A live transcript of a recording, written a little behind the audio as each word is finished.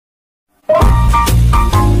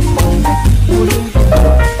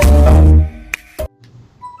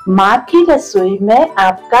माँ की रसोई में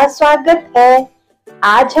आपका स्वागत है।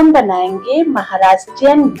 आज हम बनाएंगे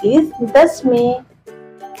महाराष्ट्रियन डिश दशमी।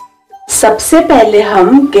 सबसे पहले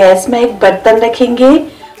हम गैस में एक बर्तन रखेंगे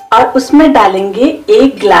और उसमें डालेंगे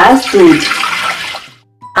 1 गिलास दूध।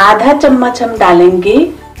 आधा चम्मच हम डालेंगे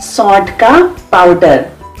सौंठ का पाउडर।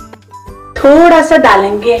 थोड़ा सा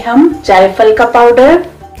डालेंगे हम जायफल का पाउडर।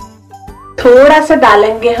 थोड़ा सा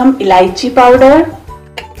डालेंगे हम इलायची पाउडर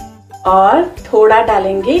और थोड़ा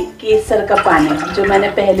डालेंगे केसर का पानी जो मैंने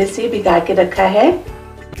पहले से भिगा के रखा है।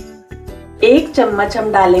 1 चम्मच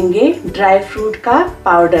हम डालेंगे ड्राई फ्रूट का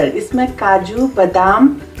पाउडर। इसमें काजू, बादाम,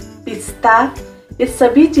 पिस्ता, ये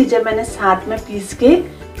सभी चीजें मैंने साथ में पीस के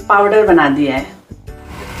पाउडर बना दिया है।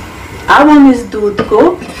 अब हम इस दूध को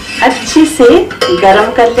अच्छी से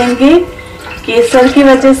गर्म कर लेंगे। केसर की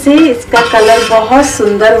वजह से इसका कलर बहुत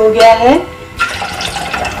सुंदर हो गया है।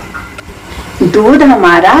 दूध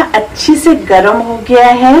हमारा अच्छी से गर्म हो गया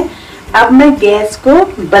है। अब मैं गैस को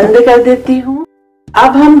बंद कर देती हूँ।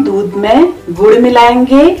 अब हम दूध में गुड़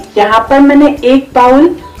मिलाएंगे। यहाँ पर मैंने 1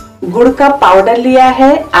 बाउल गुड़ का पाउडर लिया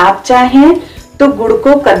है। आप चाहें तो गुड़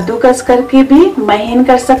को कद्दूकस करके भी महीन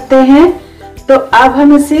कर सकते हैं। तो अब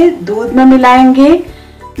हम इसे दूध में मिलाएंगे।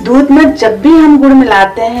 दूध में जब भी हम गुड़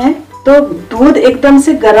मिलाते हैं तो दूध एकदम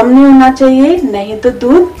से गर्म नहीं होना चाहिए, नहीं तो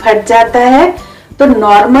दूध फट जाता है। तो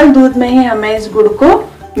नॉर्मल दूध में ही हमें इस गुड़ को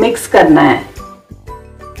मिक्स करना है।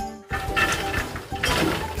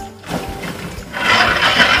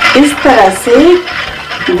 इस तरह से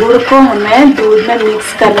गुड़ को हमें दूध में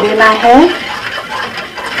मिक्स कर लेना है।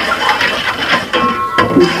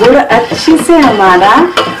 गुड़ अच्छी से हमारा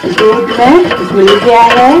दूध में घुल गया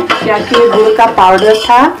है क्योंकि ये गुड़ का पाउडर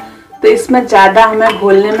था तो इसमें ज्यादा हमें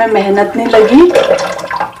घोलने में मेहनत नहीं लगी।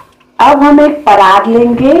 अब हम एक परात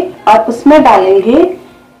लेंगे और उसमें डालेंगे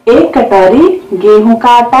 1 कटोरी गेहूं का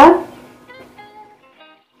आटा।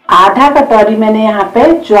 आधा कटोरी मैंने यहाँ पे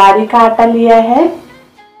ज्वारी का आटा लिया है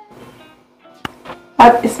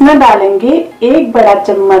और इसमें डालेंगे 1 बड़ा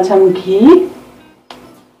चम्मच हम घी।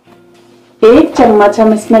 1 चम्मच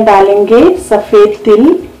हम इसमें डालेंगे सफेद तिल।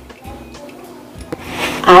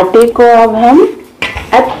 आटे को अब हम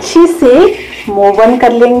अच्छी से मोवन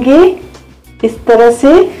कर लेंगे इस तरह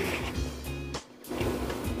से।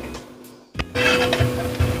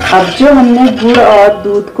 अब जो हमने गुड़ और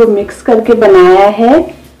दूध को मिक्स करके बनाया है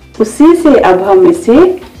उसी से अब हम इसे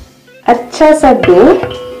अच्छा सा डो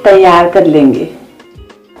तैयार कर लेंगे।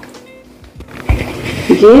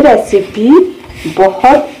 ये रेसिपी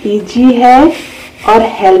बहुत इजी है और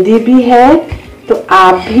हेल्दी भी है, तो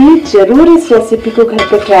आप भी जरूर इस रेसिपी को घर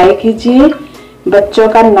पर ट्राई कीजिए। बच्चों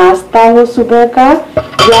का नाश्ता हो सुबह का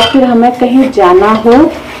या फिर हमें कहीं जाना हो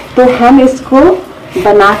तो हम इसको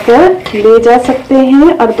बनाकर ले जा सकते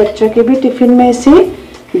हैं और बच्चों के भी टिफिन में इसे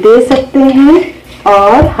दे सकते हैं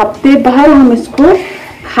और हफ्ते भर हम इसको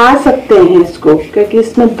खा सकते हैं इसको, क्योंकि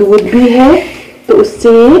इसमें दूध भी है तो उससे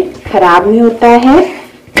ये खराब नहीं होता है।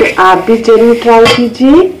 तो आप भी जरूर ट्राई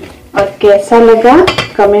कीजिए और कैसा लगा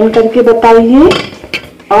कमेंट करके बताइए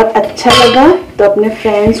और अच्छा लगा तो अपने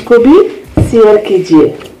फ्रेंड्स को भी शेयर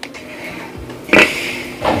कीजिए।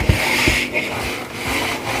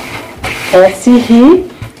 ऐसी ही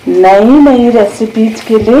नई रेसिपीज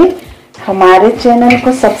के लिए हमारे चैनल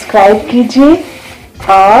को सब्सक्राइब कीजिए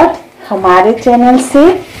और हमारे चैनल से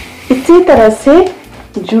इसी तरह से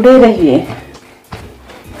जुड़े रहिए।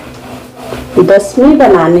 दशमी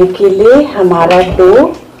बनाने के लिए हमारा डो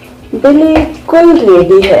बिल्कुल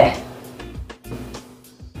रेडी है।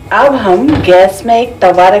 अब हम गैस में एक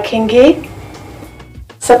तवा रखेंगे।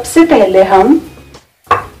 सबसे पहले हम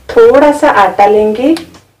थोड़ा सा आटा लेंगे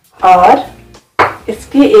और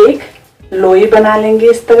इसकी एक लोई बना लेंगे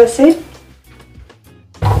इस तरह से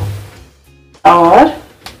और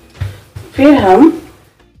फिर हम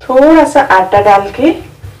थोड़ा सा आटा डाल के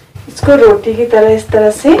इसको रोटी की तरह इस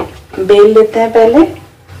तरह से बेल लेते हैं पहले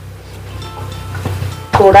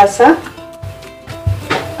थोड़ा सा।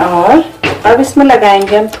 और अब इसमें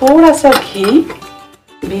लगाएंगे हम थोड़ा सा घी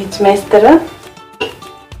बीच में इस तरह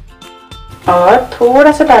और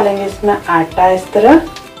थोड़ा सा डालेंगे इसमें आटा इस तरह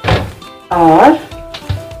और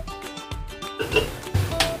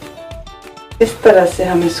इस तरह से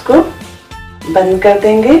हम इसको बंद कर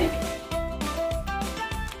देंगे।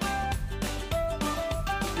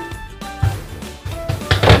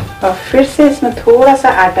 और फिर से इसमें थोड़ा सा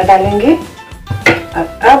आटा डालेंगे और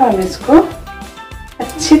अब हम इसको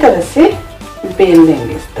अच्छी तरह से बेल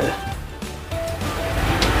लेंगे इस तरह।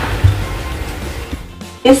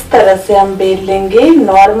 इस तरह से हम बेल लेंगे।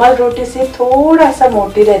 नॉर्मल रोटी से थोड़ा सा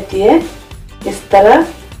मोटी रहती है इस तरह।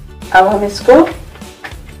 अब हम इसको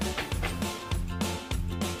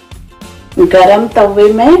गरम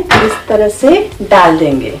तवे में इस तरह से डाल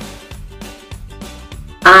देंगे।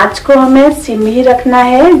 आंच को हमें सिम ही रखना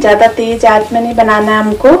है, ज्यादा तेज आंच में नहीं बनाना है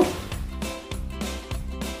हमको।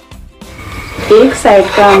 एक साइड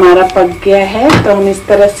का हमारा पक गया है तो हम इस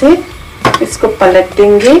तरह से इसको पलट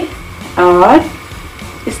देंगे और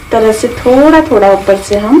इस तरह से थोड़ा थोड़ा ऊपर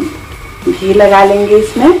से हम घी लगा लेंगे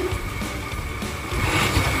इसमें,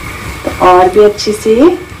 तो और भी अच्छे से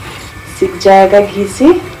सिक जाएगा घी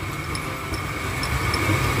से।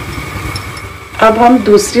 अब हम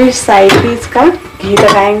दूसरी साइड भी इसका घी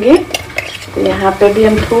लगाएंगे, तो यहाँ पे भी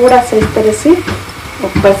हम थोड़ा सा इस तरह से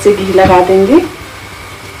ऊपर से घी लगा देंगे।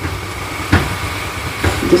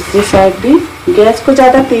 दूसरी साइड भी। गैस को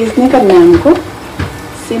ज़्यादा तेज नहीं करना है हमको,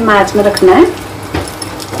 सिम आंच में रखना है।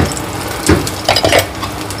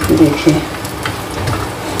 देखिए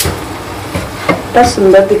कितना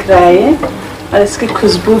सुंदर दिख रहा है ये, और इसकी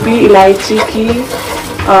खुशबू भी इलायची की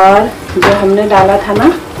और जो हमने डाला था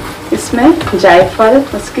ना इसमें जायफल,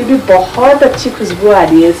 उसकी भी बहुत अच्छी खुशबू आ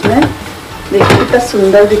रही है इसमें। देखिए कितना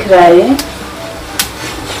सुंदर दिख रहा है ये।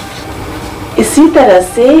 इसी तरह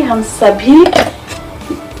से हम सभी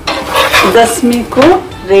दसवीं को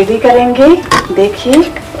रेडी करेंगे। देखिए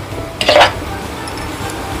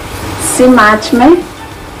सिम आंच में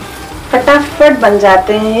फटाफट बन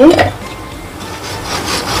जाते हैं ये।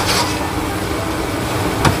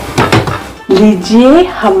 लीजिए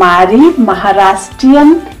हमारी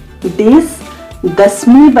महाराष्ट्रियन डिश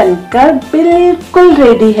दसवीं बनकर बिल्कुल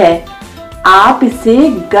रेडी है। आप इसे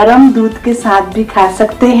गरम दूध के साथ भी खा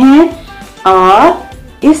सकते हैं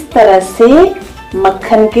और इस तरह से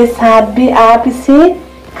मक्खन के साथ भी आप इसे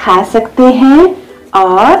खा सकते हैं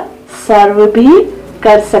और सर्व भी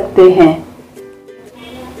कर सकते हैं।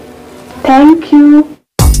 Thank you.